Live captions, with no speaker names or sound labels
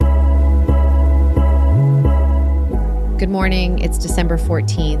Good morning, it's December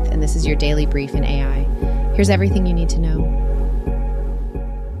 14th, and this is your Daily Brief in AI. Here's everything you need to know.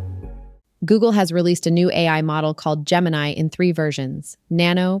 Google has released a new AI model called Gemini in 3 versions,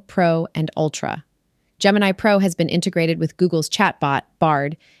 Nano, Pro, and Ultra. Gemini Pro has been integrated with Google's chatbot,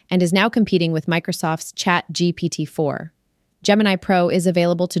 Bard, and is now competing with Microsoft's ChatGPT-4. Gemini Pro is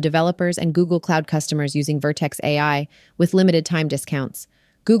available to developers and Google Cloud customers using Vertex AI with limited time discounts.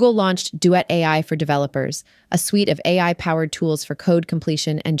 Google launched Duet AI for developers, a suite of AI-powered tools for code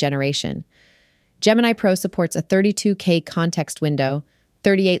completion and generation. Gemini Pro supports a 32K context window,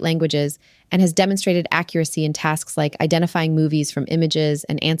 38 languages, and has demonstrated accuracy in tasks like identifying movies from images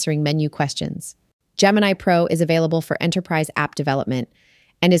and answering menu questions. Gemini Pro is available for enterprise app development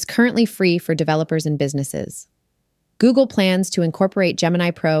and is currently free for developers and businesses. Google plans to incorporate Gemini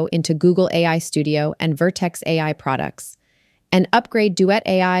Pro into Google AI Studio and Vertex AI products, and upgrade Duet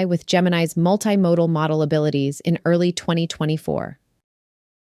AI with Gemini's multimodal model abilities in early 2024.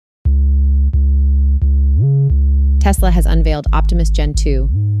 Tesla has unveiled Optimus Gen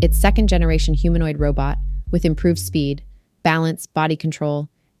 2, its second-generation humanoid robot with improved speed, balance, body control,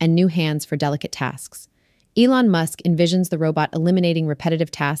 and new hands for delicate tasks. Elon Musk envisions the robot eliminating repetitive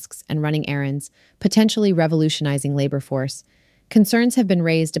tasks and running errands, potentially revolutionizing labor force. Concerns have been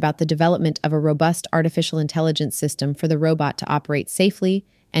raised about the development of a robust artificial intelligence system for the robot to operate safely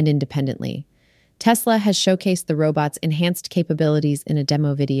and independently. Tesla has showcased the robot's enhanced capabilities in a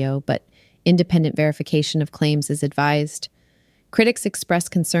demo video, but independent verification of claims is advised. Critics express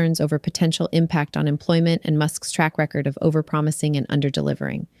concerns over potential impact on employment and Musk's track record of overpromising and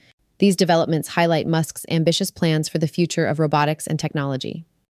underdelivering. These developments highlight Musk's ambitious plans for the future of robotics and technology.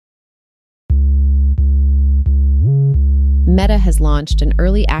 Meta has launched an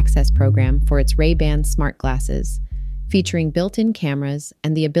early access program for its Ray-Ban smart glasses, featuring built-in cameras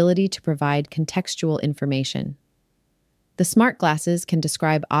and the ability to provide contextual information. The smart glasses can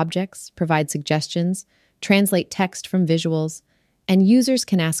describe objects, provide suggestions, translate text from visuals, and users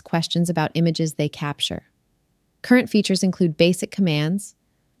can ask questions about images they capture. Current features include basic commands,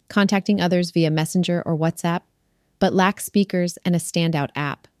 contacting others via Messenger or WhatsApp, but lack speakers and a standout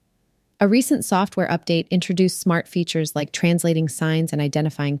app. A recent software update introduced smart features like translating signs and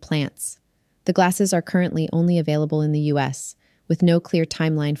identifying plants. The glasses are currently only available in the US, with no clear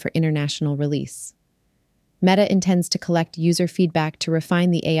timeline for international release. Meta intends to collect user feedback to refine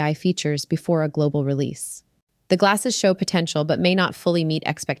the AI features before a global release. The glasses show potential but may not fully meet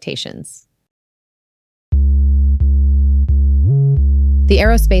expectations. The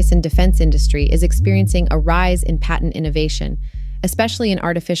aerospace and defense industry is experiencing a rise in patent innovation, especially in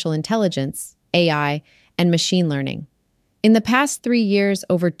artificial intelligence, AI, and machine learning. In the past 3 years,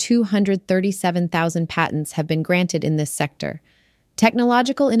 over 237,000 patents have been granted in this sector.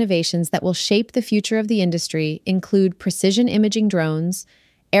 Technological innovations that will shape the future of the industry include precision imaging drones,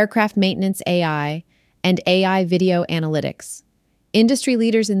 aircraft maintenance AI, and AI video analytics. Industry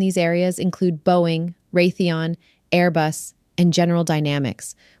leaders in these areas include Boeing, Raytheon, Airbus, and General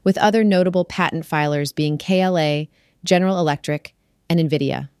Dynamics, with other notable patent filers being KLA, General Electric, and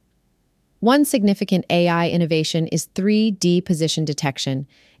NVIDIA. One significant AI innovation is 3D position detection,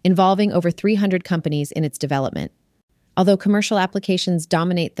 involving over 300 companies in its development. Although commercial applications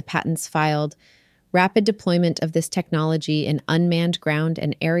dominate the patents filed, rapid deployment of this technology in unmanned ground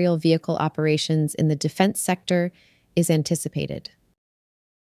and aerial vehicle operations in the defense sector is anticipated.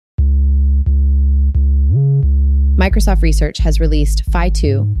 Microsoft Research has released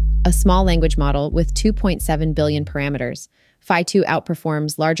Phi-2, a small language model with 2.7 billion parameters. Phi-2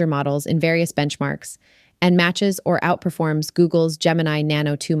 outperforms larger models in various benchmarks and matches or outperforms Google's Gemini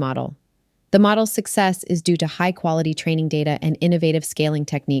Nano 2 model. The model's success is due to high-quality training data and innovative scaling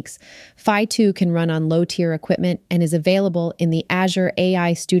techniques. Phi-2 can run on low-tier equipment and is available in the Azure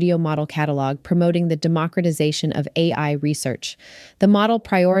AI Studio Model Catalog, promoting the democratization of AI research. The model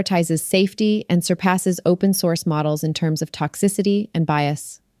prioritizes safety and surpasses open-source models in terms of toxicity and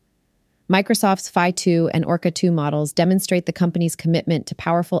bias. Microsoft's Phi-2 and Orca 2 models demonstrate the company's commitment to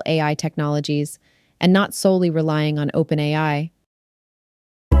powerful AI technologies and not solely relying on OpenAI.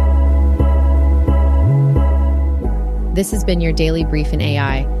 This has been your Daily Brief in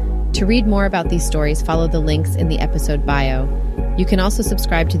AI. To read more about these stories, follow the links in the episode bio. You can also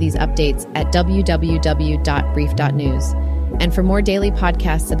subscribe to these updates at www.brief.news. And for more daily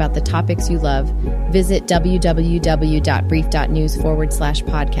podcasts about the topics you love, visit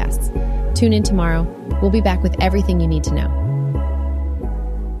www.brief.news/podcasts. Tune in tomorrow. We'll be back with everything you need to know.